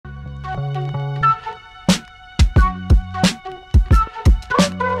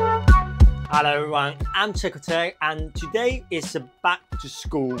Hello everyone, I'm CheCo and today is a back to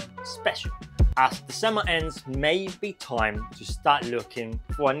school special. As the summer ends, may be time to start looking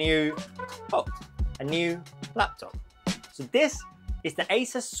for a new laptop. So this is the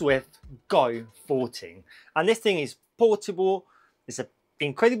Asus Swift Go 14, and this thing is portable. It's an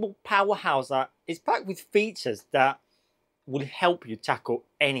incredible powerhouse that is packed with features that will help you tackle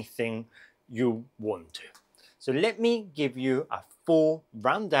anything you want to. So let me give you a full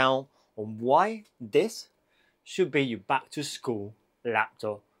rundown on why this should be your back to school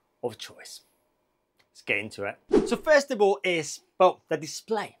laptop of choice. Let's get into it. So first of all is, well, the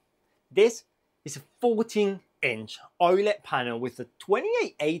display. This is a 14-inch OLED panel with a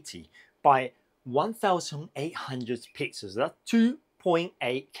 2880 by 1800 pixels. That's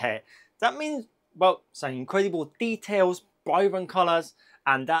 2.8K. That means, well, some incredible details, vibrant colors,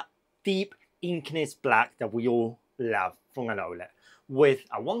 and that deep inkiness black that we all love from an OLED, with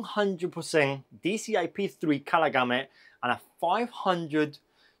a 100% DCI-P3 color gamut and a 500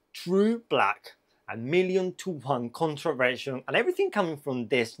 true black, a 1:1 contrast ratio, and everything coming from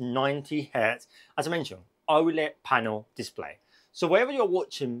this 90Hz, as I mentioned, OLED panel display. So whether you're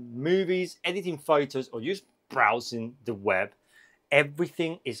watching movies, editing photos, or just browsing the web,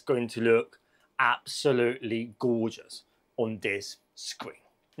 everything is going to look absolutely gorgeous on this screen.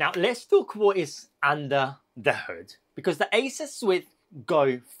 Now let's talk what is under the hood, because the Asus Swift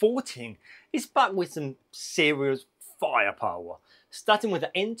Go 14 is back with some serious firepower, starting with the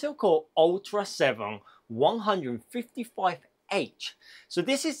Intel Core Ultra 7 155H. So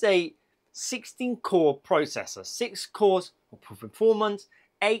this is a 16-core processor, 6 cores for performance,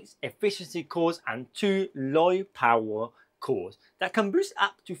 8 efficiency cores, and 2 low-power cores that can boost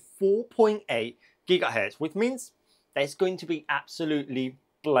up to 4.8 GHz, which means that it's going to be absolutely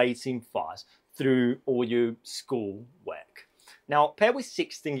blazing fast through all your school work. Now, paired with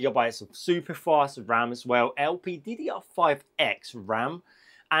 16 GB of super fast RAM as well, LPDDR5X RAM,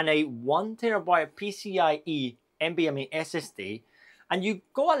 and a 1 TB PCIe NVMe SSD, and you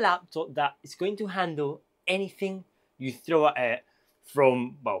got a laptop that is going to handle anything you throw at it,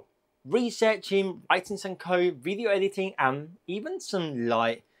 from, well, researching, writing some code, video editing, and even some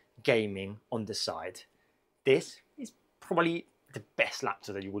light gaming on the side. This is probably the best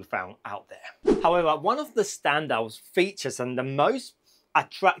laptop that you will find out there. However, one of the standout features and the most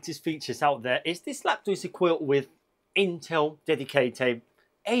attractive features out there is this laptop is equipped with Intel dedicated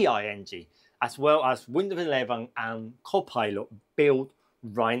AI engine, as well as Windows 11 and Copilot built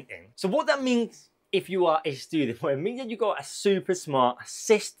right in. So what that means if you are a student, well, it means that you got a super smart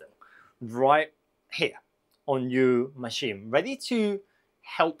assistant right here on your machine, ready to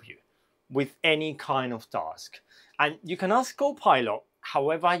help you with any kind of task. And you can ask Copilot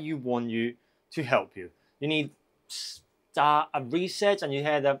however you want you to help you. You need start a research and you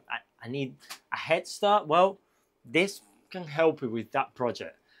hear that I need a head start. Well, this can help you with that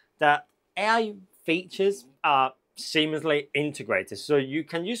project. The AI features are seamlessly integrated, so you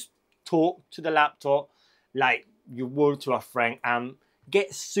can just talk to the laptop like you would to a friend and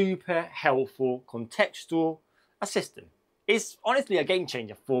get super helpful contextual assistant. It's honestly a game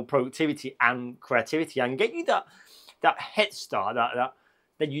changer for productivity and creativity, and get you that head start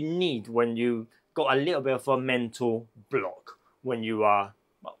that you need when you got a little bit of a mental block when you are,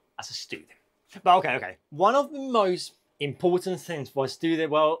 well, as a student. But okay. One of the most important things for a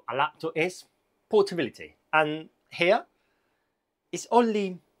student, well, a laptop, is portability. And here, it's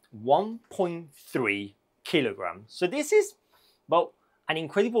only 1.3 kilograms. So this is, well, an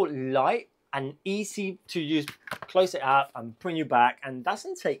incredible light and easy to use. Close it up and bring you back, and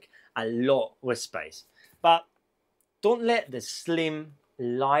doesn't take a lot of space. But don't let the slim,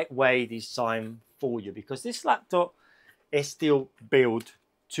 lightweight design fool you, because this laptop is still built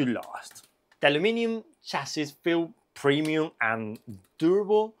to last. The aluminum chassis feel premium and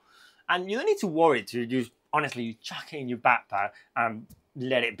durable, and you don't need to worry to use, honestly, you chuck it in your backpack and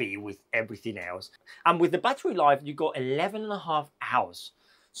let it be with everything else. And with the battery life, you got 11.5 hours.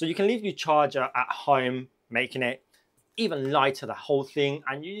 So you can leave your charger at home, making it even lighter, the whole thing,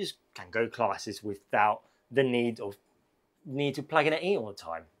 and you just can go classes without the need to plug in all the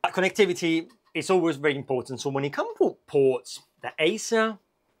time. That connectivity is always very important. So when it comes to ports, the Acer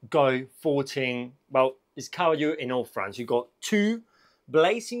Go 14, well, it's covered you in all fronts. You got 2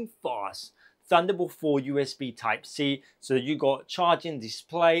 blazing fast Thunderbolt 4 USB Type-C, so you got charging,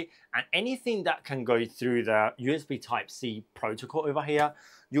 display, and anything that can go through the USB Type-C protocol over here.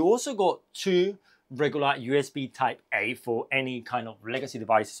 You also got 2 regular USB Type-A for any kind of legacy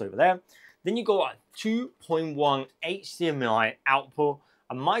devices over there. Then you got a 2.1 HDMI output,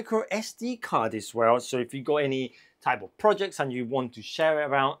 a micro SD card as well. So if you got any type of projects and you want to share it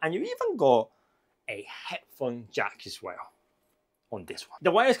around, and you even got a headphone jack as well on this one.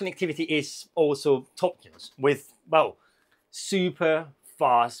 The wireless connectivity is also top notch with, well, super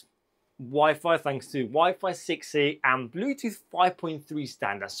fast Wi-Fi thanks to Wi-Fi 6E and Bluetooth 5.3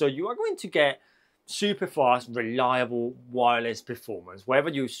 standard. So you are going to get super fast, reliable wireless performance, whether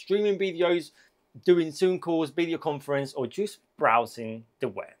you're streaming videos, doing Zoom calls, video conference, or just browsing the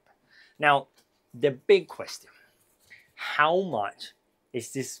web. Now, the big question, how much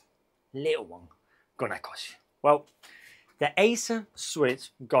is this little one gonna cost you? Well, the Acer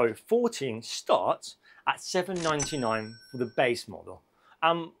Swift Go 14 starts at $799 for the base model.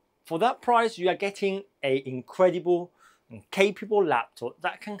 For that price, you are getting an incredible and capable laptop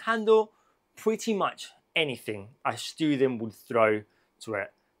that can handle pretty much anything a student would throw to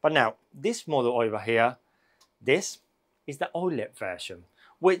it. But now, this model over here, this is the OLED version,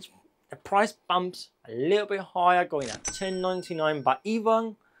 which the price bumps a little bit higher, going at $1099, but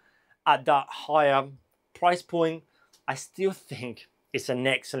even at that higher price point, I still think it's an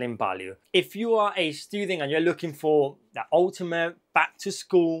excellent value. If you are a student and you're looking for the ultimate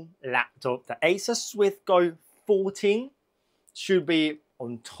back-to-school laptop, the Acer Swift Go 14 should be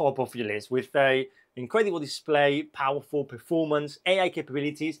on top of your list with a incredible display, powerful performance, AI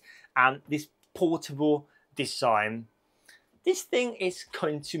capabilities, and this portable design. This thing is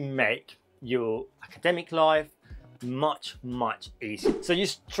going to make your academic life much easier. So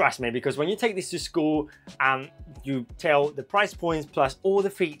just trust me, because when you take this to school and you tell the price points plus all the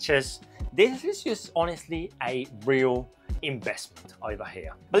features, this is just honestly a real investment over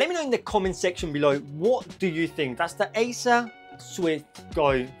here. But let me know in the comment section below, what do you think? Does the Acer Swift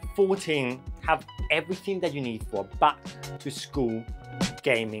Go 14 have everything that you need for a back to school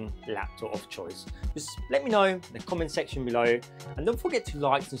gaming laptop of choice? Just let me know in the comment section below, and don't forget to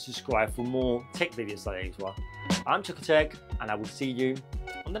like and subscribe for more tech videos like this one. I'm CheCo, and I will see you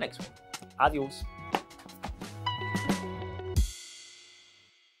on the next one. Adios.